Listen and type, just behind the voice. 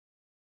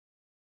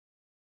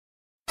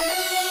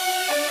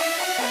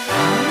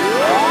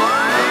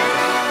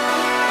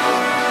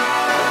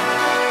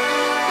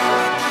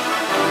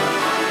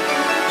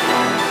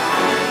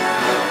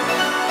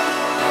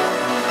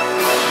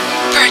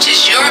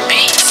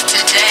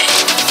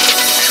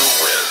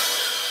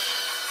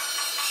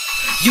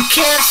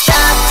can't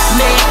stop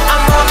me,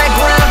 I'm on that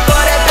grind for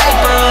that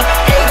paper.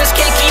 Haters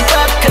can't keep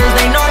up cause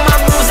they know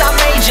my moves are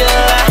major.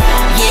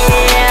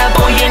 Yeah,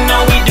 boy, you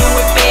know we do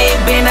it big.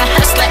 Been a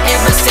hustler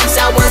ever since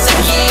I was a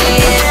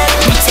kid.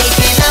 We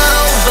taking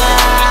over,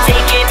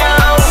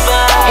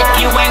 if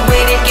you ain't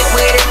with it, get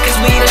with it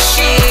cause we the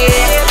shit.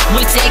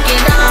 We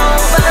taking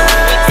over,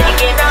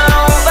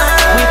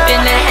 we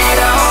finna head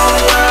a whole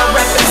world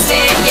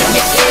represent.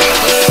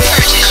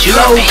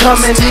 Low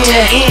coming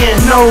in,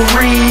 no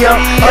re-up.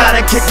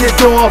 Gotta kick the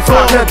door,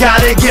 fucker,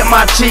 gotta get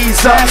my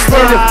cheese up.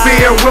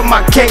 Interfere with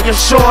my cake, you're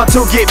sure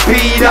to get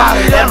beat up.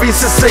 Ever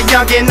since a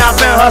youngin', I've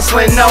been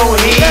hustling, no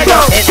heat.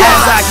 And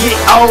as I get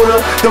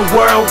older, the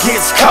world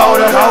gets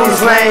colder.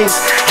 These lanes,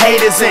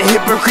 haters and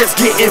hypocrites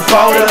getting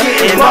bolder.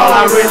 And all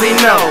I really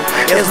know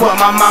is what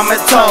my mama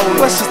told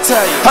me.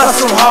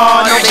 Hustle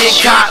hard, don't get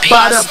caught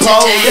by the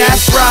pole.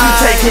 That's right, we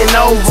taking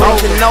over,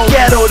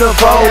 Ghetto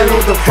Devoted.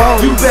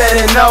 You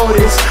better know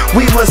this.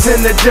 We was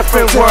in a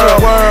different world.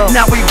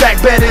 Now we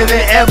back better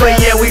than ever,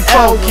 yeah, we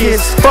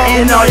focus.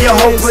 And all your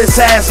hopeless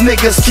ass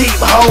niggas keep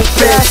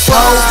hoping.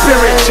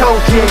 Spirit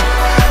choking,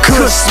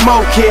 kush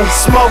smoking.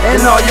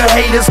 And all your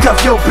haters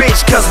cuff your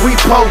bitch cause we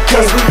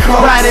poking.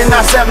 Riding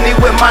our 70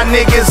 with my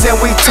niggas and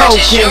we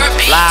toking.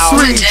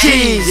 3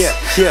 G's,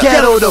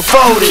 Ghetto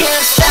Devoted.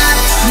 Can't stop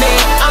me,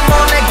 I'm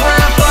on that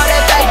grind for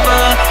that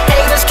paper.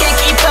 Haters can't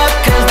keep up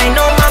cause they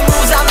know my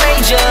moves are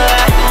major.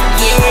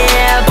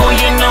 Yeah, boy,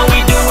 you know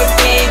we do it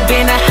big.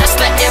 Been a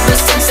hustler ever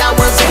since I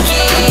was a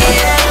kid.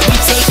 We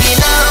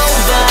taking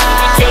over,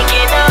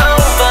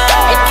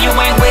 if you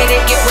ain't with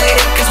it, get with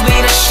it cause we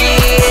the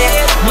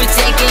shit. We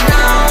taking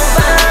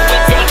over,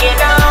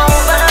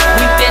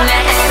 we finna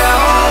head a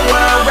whole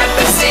world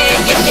represent.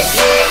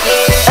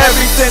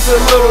 Ever since a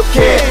little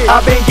kid,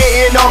 I've been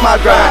getting on my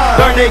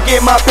grind. Learn to get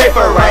my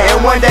paper right,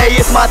 and one day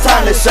it's my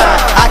time to shine.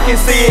 I can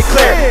see it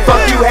clear, fuck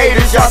you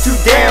haters, y'all too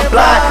damn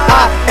blind.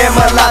 I am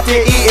a lot to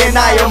eat and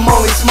I am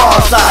only small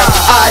size.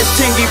 Eyes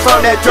chingy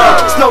from that drug,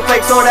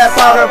 snowflakes on that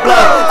powder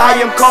blood. I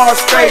am called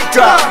straight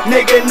drop,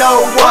 nigga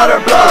no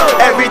water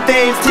blood.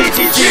 Everything's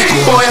TTG,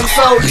 boy I'm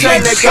so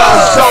trained to go.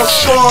 Don't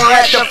score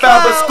at the foul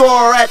but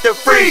score at the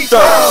free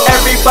throw.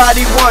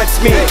 Everybody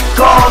wants me,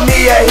 call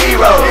me a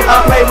hero.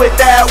 I play with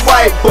that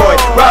white boy,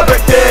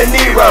 Robert De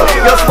Niro.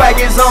 Your swag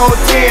is on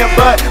 10,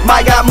 but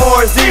my got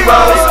more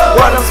zeros.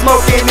 What I'm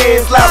smoking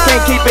is loud,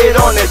 can't keep it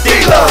on the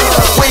D-Lo.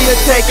 We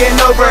are taking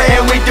over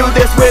and we do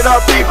this with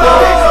our people.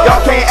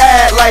 Y'all can't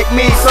act like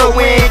me, so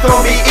we ain't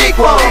gon' be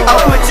equal.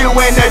 I'll put you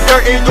in the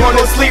dirt and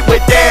gonna sleep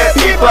with dead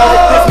people.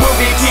 This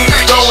movie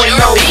keeps going,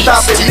 no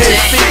stopping this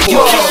sequel.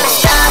 You can't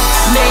stop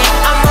me,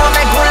 I'm on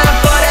that grind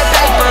for that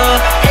paper.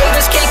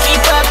 Haters can't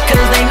keep up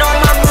cause they know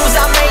my moves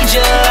are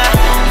major.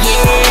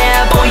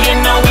 Yeah, boy, you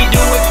know we do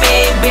it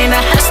big. Been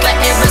a hustler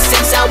ever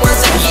since I was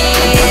a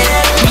kid.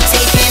 We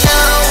taking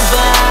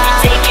over,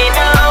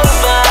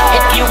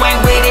 if you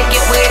ain't with it,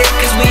 get with it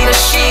cause we the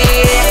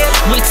shit.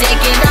 We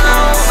taking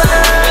over,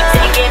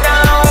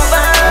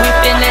 we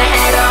finna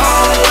head a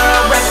whole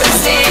world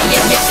represent.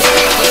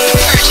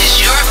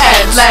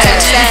 At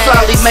last, we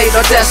finally made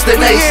our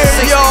destination.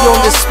 60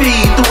 on the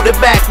speed through the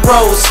back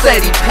roads,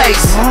 steady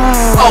pace.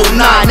 09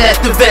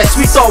 at the vest,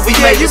 we thought we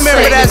made a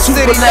statement.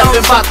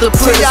 211 about to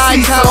put a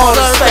cease to all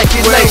the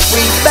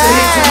speculation. So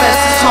here's your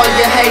message, all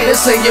your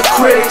haters and your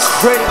critics.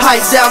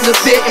 Pipe down the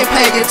bit and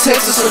pay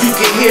attention so you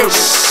can hear it.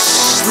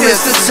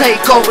 This to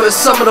take over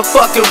some of the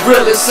fucking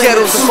realest. In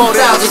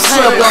 2012,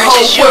 the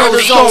whole world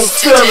is gon'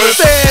 feel us.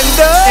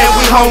 And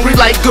we hungry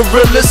like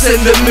gorillas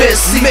in the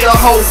mist. See the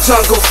whole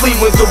jungle flee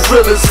when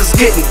gorillas is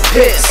getting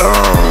pissed.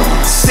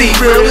 See,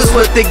 real is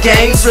what the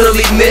gangs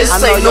really miss.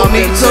 Ain't no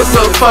need to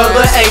look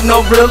further, ain't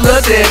no realer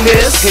than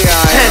this.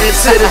 Headed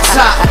to the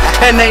top,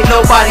 and ain't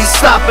nobody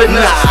stopping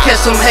us.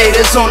 Catch some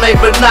haters on they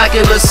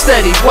binoculars,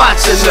 steady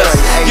watching us.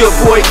 Your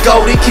boy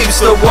Goldie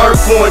keeps the work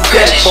on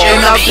deck,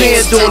 and I've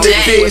been doing it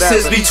big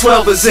since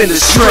B12 is in the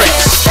street.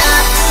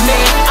 Stop me,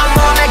 I'm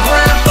on that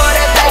grind for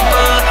that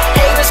paper.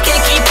 Haters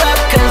can't keep up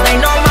cause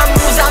they know my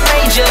moves are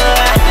major.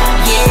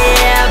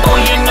 Yeah, boy,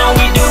 you know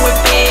we do it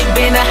big.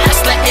 Been a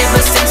hustler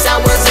ever since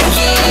I was a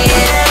kid.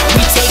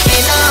 We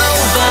taking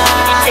over,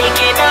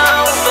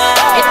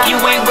 if you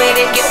ain't with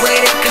it, get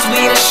with it cause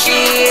we the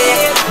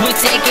shit. We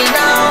taking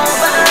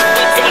over,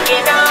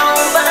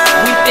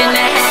 we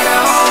finna head a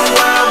whole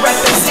world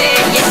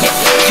represent.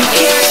 You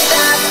can't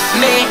stop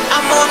me,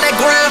 I'm on that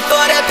grind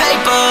for that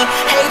paper.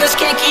 Haters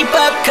can't keep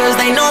up cause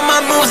they know my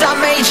moves are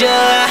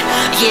major.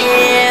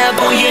 Yeah,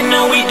 boy, you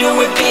know we do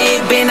it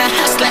big. Been a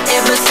hustler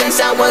ever since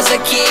I was a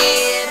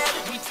kid.